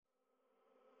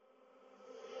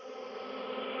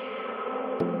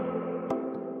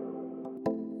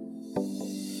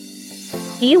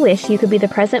Do you wish you could be the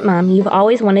present mom you've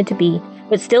always wanted to be,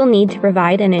 but still need to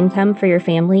provide an income for your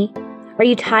family? Are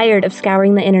you tired of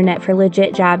scouring the internet for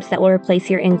legit jobs that will replace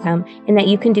your income and that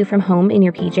you can do from home in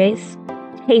your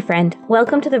PJs? Hey friend,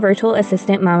 welcome to the Virtual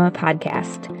Assistant Mama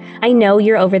podcast. I know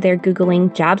you're over there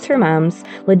Googling jobs for moms,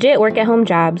 legit work-at-home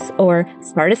jobs, or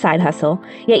start a side hustle,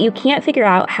 yet you can't figure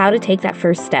out how to take that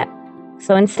first step.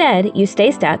 So instead, you stay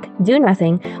stuck, do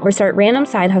nothing, or start random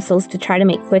side hustles to try to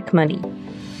make quick money.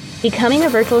 Becoming a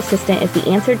virtual assistant is the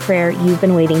answered prayer you've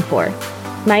been waiting for.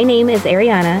 My name is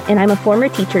Ariana, and I'm a former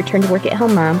teacher turned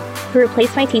work-at-home mom who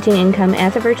replaced my teaching income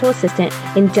as a virtual assistant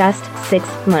in just 6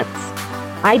 months.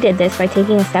 I did this by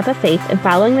taking a step of faith and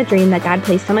following the dream that God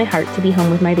placed on my heart to be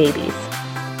home with my babies.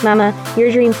 Mama,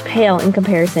 your dreams pale in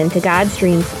comparison to God's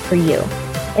dreams for you.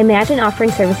 Imagine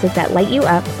offering services that light you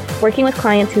up, working with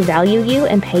clients who value you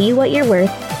and pay you what you're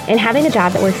worth, and having a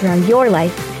job that works around your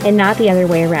life and not the other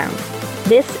way around.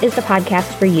 This is the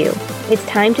podcast for you. It's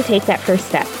time to take that first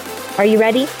step. Are you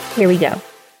ready? Here we go.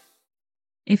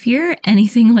 If you're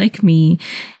anything like me,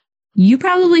 you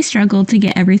probably struggle to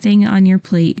get everything on your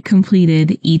plate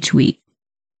completed each week.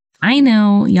 I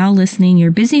know y'all listening,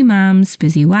 you're busy moms,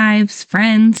 busy wives,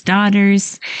 friends,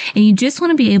 daughters, and you just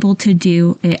want to be able to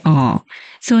do it all.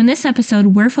 So in this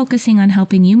episode, we're focusing on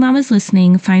helping you mamas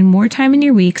listening find more time in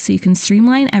your week so you can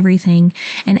streamline everything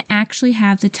and actually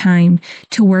have the time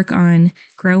to work on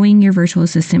growing your virtual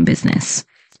assistant business.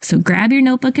 So grab your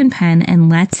notebook and pen and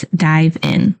let's dive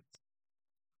in.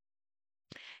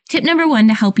 Tip number 1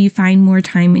 to help you find more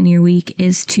time in your week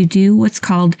is to do what's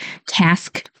called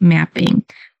task mapping.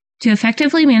 To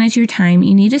effectively manage your time,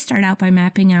 you need to start out by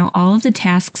mapping out all of the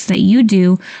tasks that you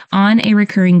do on a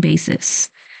recurring basis.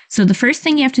 So the first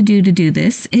thing you have to do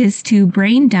this is to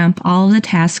brain dump all of the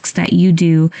tasks that you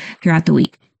do throughout the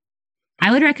week.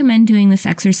 I would recommend doing this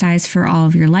exercise for all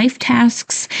of your life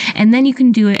tasks, and then you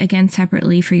can do it again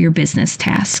separately for your business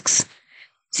tasks.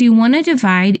 So you want to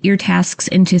divide your tasks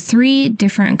into 3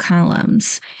 different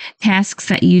columns: tasks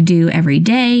that you do every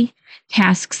day,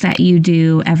 tasks that you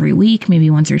do every week, maybe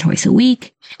once or twice a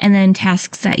week, and then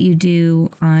tasks that you do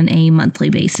on a monthly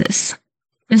basis.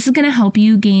 This is going to help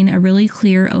you gain a really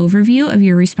clear overview of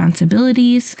your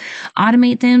responsibilities,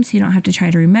 automate them so you don't have to try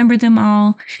to remember them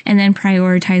all, and then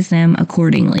prioritize them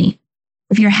accordingly.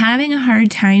 If you're having a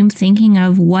hard time thinking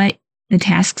of what the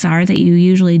tasks are that you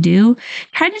usually do,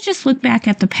 try to just look back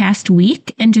at the past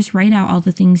week and just write out all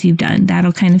the things you've done.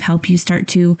 That'll kind of help you start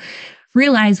to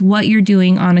realize what you're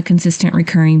doing on a consistent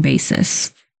recurring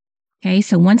basis. Okay,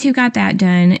 so once you've got that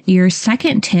done, your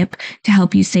second tip to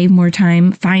help you save more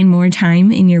time, find more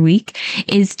time in your week,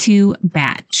 is to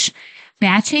batch.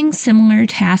 Batching similar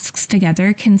tasks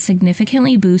together can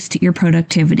significantly boost your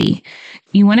productivity.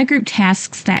 You want to group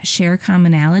tasks that share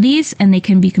commonalities, and they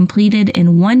can be completed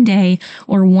in one day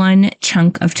or one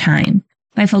chunk of time.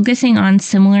 By focusing on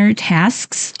similar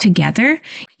tasks together,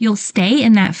 you'll stay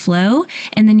in that flow,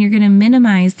 and then you're going to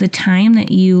minimize the time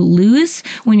that you lose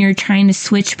when you're trying to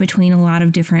switch between a lot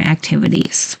of different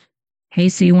activities. Okay,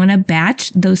 so you want to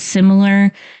batch those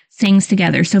similar things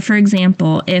together. So for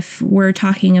example, if we're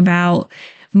talking about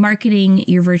marketing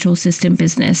your virtual assistant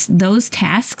business, those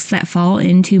tasks that fall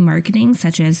into marketing,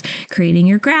 such as creating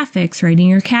your graphics, writing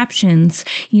your captions,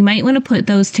 you might want to put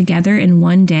those together in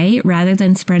one day rather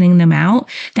than spreading them out.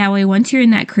 That way, once you're in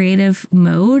that creative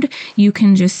mode, you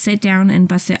can just sit down and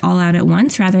bust it all out at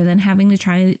once rather than having to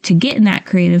try to get in that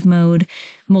creative mode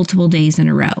multiple days in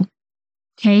a row.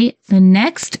 Okay, the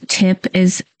next tip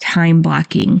is time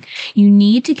blocking. You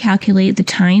need to calculate the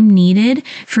time needed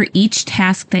for each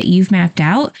task that you've mapped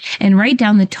out and write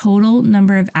down the total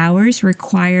number of hours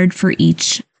required for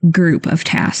each group of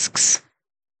tasks.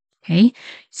 Okay,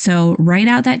 so write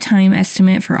out that time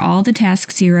estimate for all the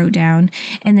tasks you wrote down,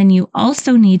 and then you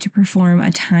also need to perform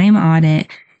a time audit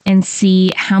and see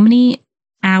how many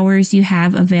hours you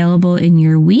have available in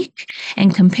your week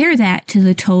and compare that to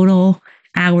the total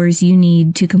hours you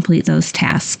need to complete those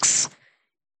tasks.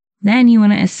 Then you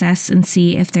want to assess and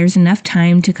see if there's enough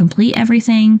time to complete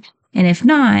everything, and if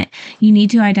not, you need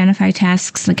to identify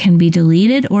tasks that can be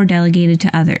deleted or delegated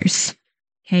to others.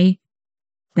 Okay?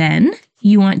 Then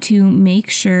you want to make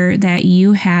sure that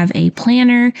you have a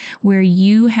planner where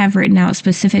you have written out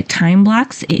specific time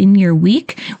blocks in your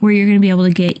week where you're going to be able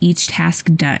to get each task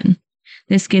done.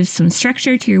 This gives some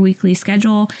structure to your weekly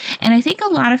schedule. And I think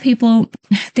a lot of people,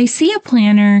 they see a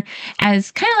planner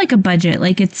as kind of like a budget.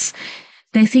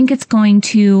 They think it's going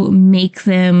to make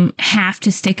them have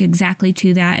to stick exactly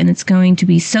to that. And it's going to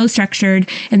be so structured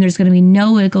and there's going to be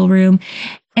no wiggle room.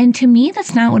 And to me,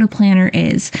 that's not what a planner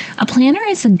is. A planner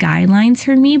is the guidelines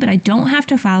for me, but I don't have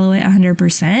to follow it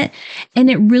 100%. And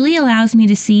it really allows me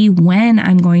to see when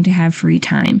I'm going to have free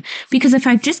time. Because if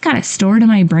I've just got it stored in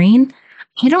my brain,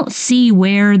 I don't see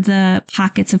where the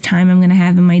pockets of time I'm going to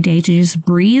have in my day to just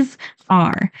breathe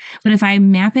are. But if I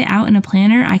map it out in a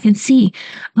planner, I can see,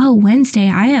 oh, Wednesday,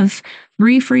 I have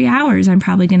 3 free hours I'm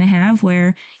probably going to have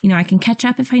where, I can catch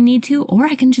up if I need to, or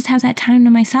I can just have that time to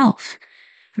myself.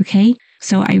 Okay.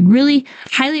 So I really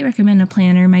highly recommend a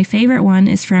planner. My favorite one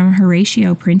is from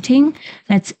Horacio Printing.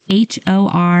 That's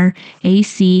HORACIO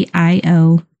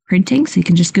Printing. So you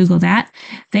can just Google that.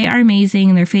 They are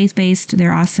amazing. They're faith-based.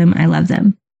 They're awesome. I love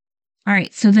them. All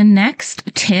right. So the next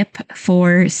tip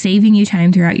for saving you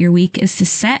time throughout your week is to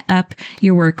set up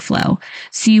your workflow.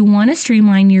 So you want to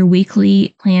streamline your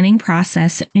weekly planning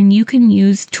process, and you can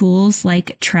use tools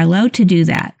like Trello to do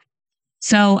that.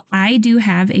 So I do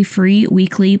have a free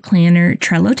weekly planner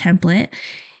Trello template,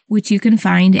 which you can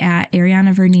find at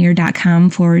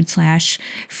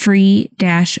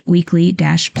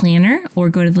arianavernier.com/free-weekly-planner, or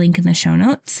go to the link in the show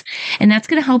notes. And that's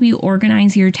going to help you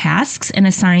organize your tasks and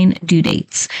assign due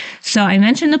dates. So I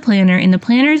mentioned the planner. In the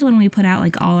planner is when we put out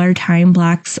like all our time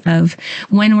blocks of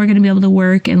when we're going to be able to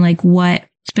work and like what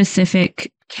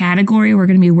specific category we're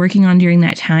going to be working on during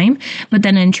that time. But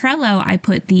then in Trello, I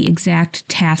put the exact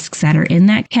tasks that are in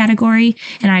that category,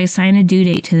 and I assign a due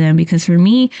date to them, because for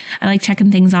me, I like checking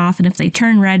things off. And if they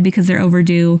turn red because they're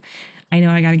overdue, I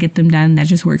know I got to get them done. That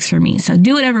just works for me. So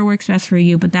do whatever works best for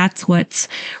you. But that's what's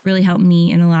really helped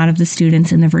me and a lot of the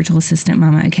students in the Virtual Assistant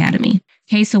Mama Academy.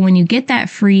 Okay, so when you get that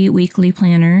free weekly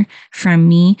planner from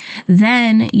me,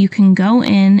 then you can go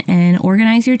in and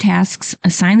organize your tasks,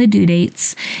 assign the due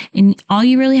dates, and all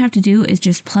you really have to do is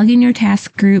just plug in your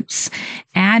task groups,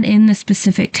 add in the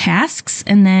specific tasks,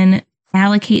 and then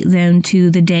allocate them to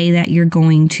the day that you're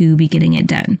going to be getting it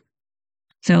done.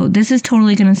 So this is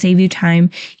totally going to save you time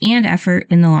and effort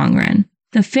in the long run.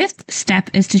 The fifth step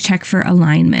is to check for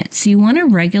alignment. So you want to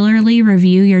regularly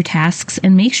review your tasks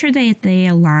and make sure that they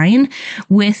align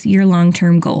with your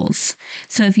long-term goals.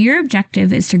 So if your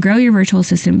objective is to grow your virtual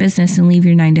assistant business and leave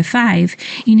your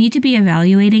 9-to-5, you need to be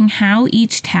evaluating how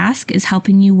each task is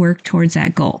helping you work towards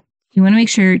that goal. You want to make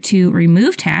sure to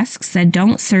remove tasks that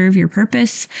don't serve your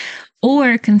purpose,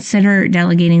 or consider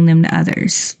delegating them to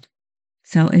others.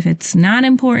 So if it's not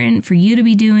important for you to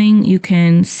be doing, you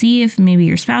can see if maybe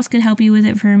your spouse could help you with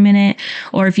it for a minute,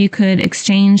 or if you could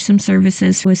exchange some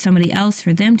services with somebody else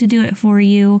for them to do it for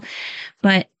you.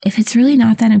 But if it's really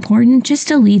not that important, just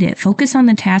delete it. Focus on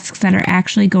the tasks that are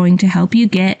actually going to help you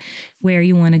get where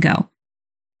you want to go.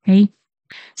 Okay?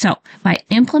 So by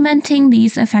implementing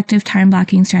these effective time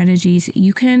blocking strategies,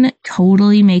 you can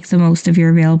totally make the most of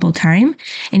your available time,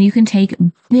 and you can take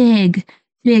big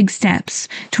steps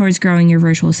towards growing your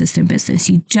virtual assistant business.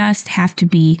 You just have to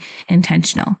be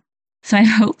intentional. So I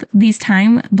hope these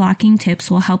time blocking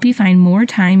tips will help you find more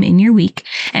time in your week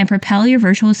and propel your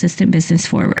virtual assistant business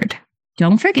forward.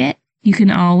 Don't forget, you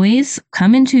can always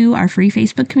come into our free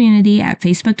Facebook community at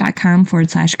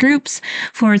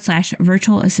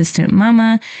facebook.com/groups/virtual assistant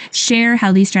mama. Share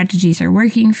how these strategies are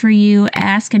working for you.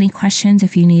 Ask any questions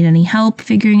if you need any help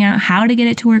figuring out how to get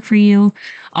it to work for you.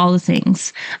 All the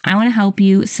things. I want to help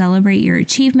you celebrate your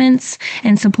achievements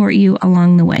and support you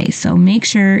along the way. So make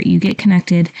sure you get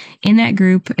connected in that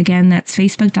group. Again, that's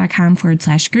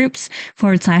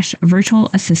facebook.com/groups/virtual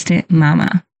assistant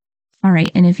mama. All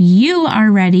right. And if you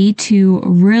are ready to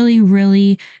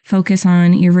really focus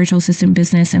on your virtual assistant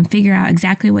business and figure out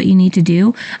exactly what you need to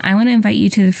do, I want to invite you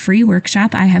to the free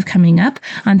workshop I have coming up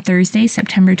on Thursday,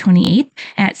 September 28th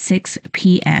at 6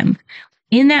 p.m.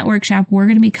 In that workshop, we're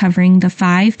going to be covering the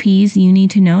 5 P's you need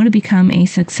to know to become a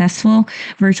successful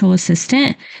virtual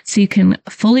assistant so you can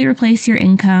fully replace your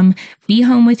income, be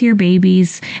home with your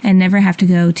babies, and never have to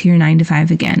go to your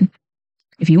 9-to-5 again.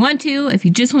 If you want to, if you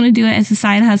just want to do it as a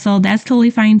side hustle, that's totally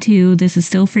fine too. This is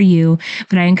still for you,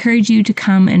 but I encourage you to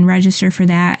come and register for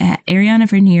that at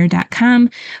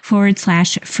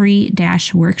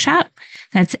arianavernier.com/free-workshop.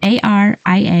 That's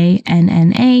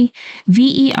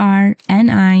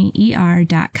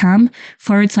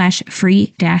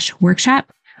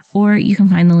arianavernier.com/free-workshop, or you can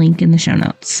find the link in the show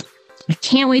notes. I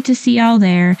can't wait to see y'all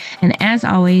there. And as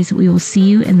always, we will see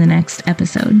you in the next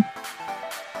episode.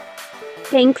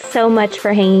 Thanks so much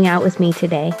for hanging out with me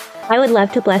today. I would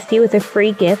love to bless you with a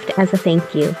free gift as a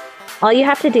thank you. All you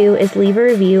have to do is leave a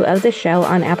review of the show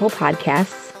on Apple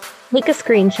Podcasts, take a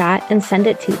screenshot, and send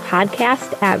it to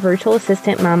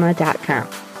podcast@virtualassistantmama.com.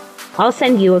 I'll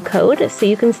send you a code so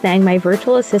you can snag my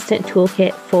virtual assistant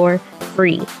toolkit for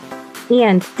free.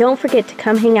 And don't forget to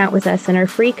come hang out with us in our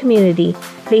free community,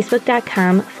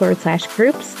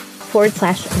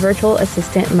 facebook.com/groups/virtual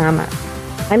assistant mama.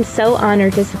 I'm so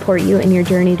honored to support you in your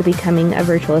journey to becoming a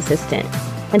virtual assistant.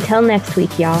 Until next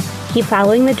week, y'all, keep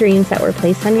following the dreams that were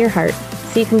placed on your heart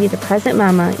so you can be the present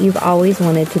mama you've always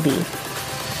wanted to be.